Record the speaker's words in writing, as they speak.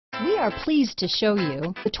We are pleased to show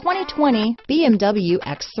you the 2020 BMW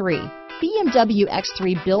X3. BMW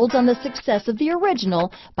X3 builds on the success of the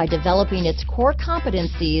original by developing its core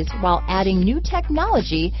competencies while adding new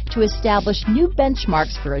technology to establish new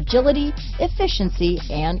benchmarks for agility, efficiency,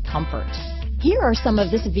 and comfort. Here are some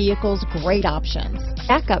of this vehicle's great options: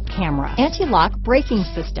 backup camera, anti-lock braking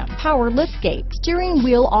system, power liftgate, steering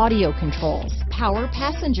wheel audio controls, power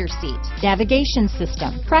passenger seat, navigation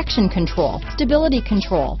system, traction control, stability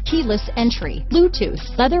control, keyless entry,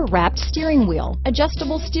 Bluetooth, leather-wrapped steering wheel,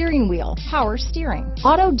 adjustable steering wheel, power steering,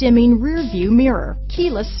 auto-dimming rear-view mirror,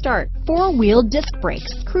 keyless start, four-wheel disc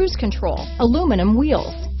brakes, cruise control, aluminum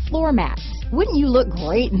wheels, floor mats. Wouldn't you look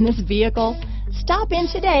great in this vehicle? Stop in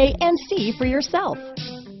today and see for yourself.